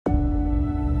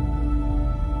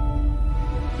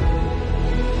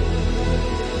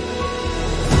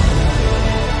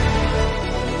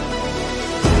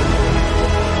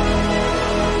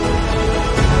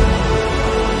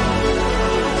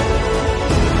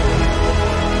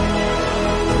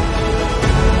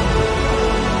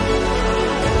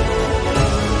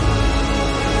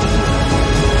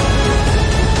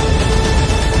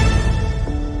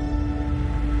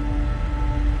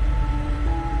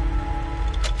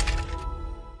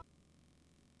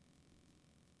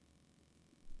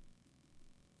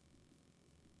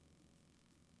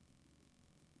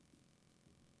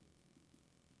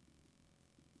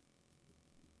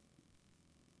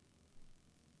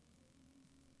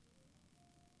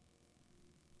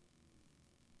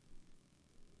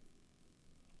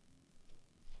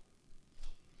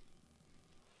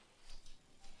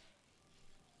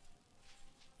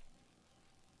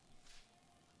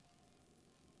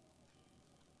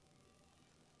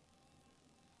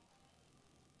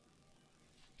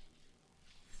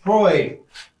Troye,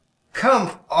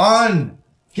 come on.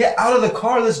 Get out of the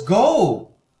car. Let's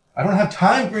go. I don't have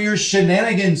time for your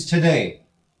shenanigans today.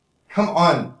 Come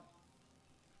on.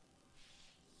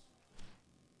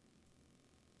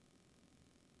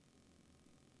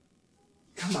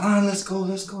 Come on, let's go.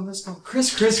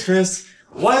 Chris.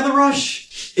 Why the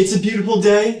rush? It's a beautiful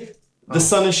day. The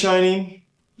sun is shining.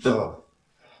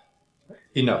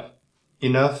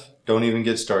 Enough. Don't even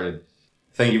get started.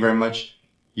 Thank you very much.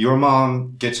 Your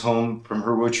mom gets home from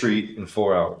her retreat in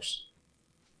 4 hours.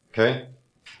 Okay?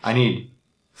 I need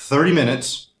 30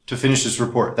 minutes to finish this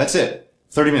report. That's it.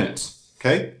 30 minutes.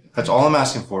 Okay? That's all I'm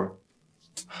asking for.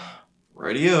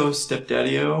 Radio,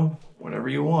 stepdaddy-o, whatever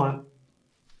you want.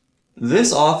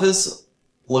 This office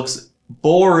looks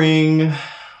boring.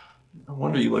 No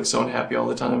wonder you look so unhappy all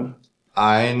the time.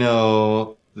 I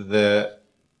know that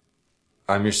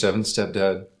I'm your seventh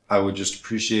stepdad. I would just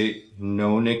appreciate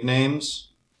no nicknames.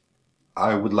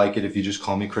 I would like it if you just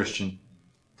call me Christian.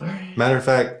 All right. Matter of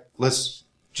fact, let's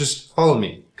just follow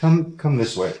me. Come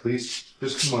this way, please.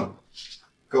 Just come on.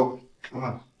 Go. Come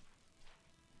on.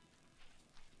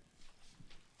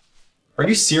 Are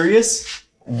you serious?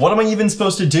 What am I even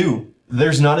supposed to do?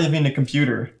 There's not even a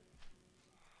computer.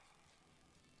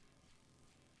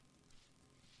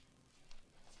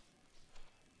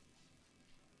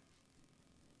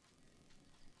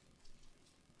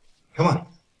 Come on.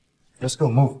 Let's go.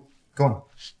 Move. Go on.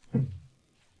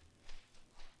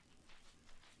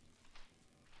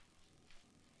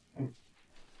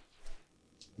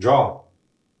 Draw.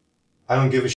 I don't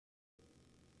give a shit.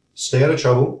 Stay out of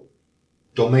trouble.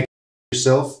 Don't make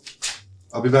yourself.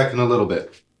 I'll be back in a little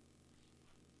bit.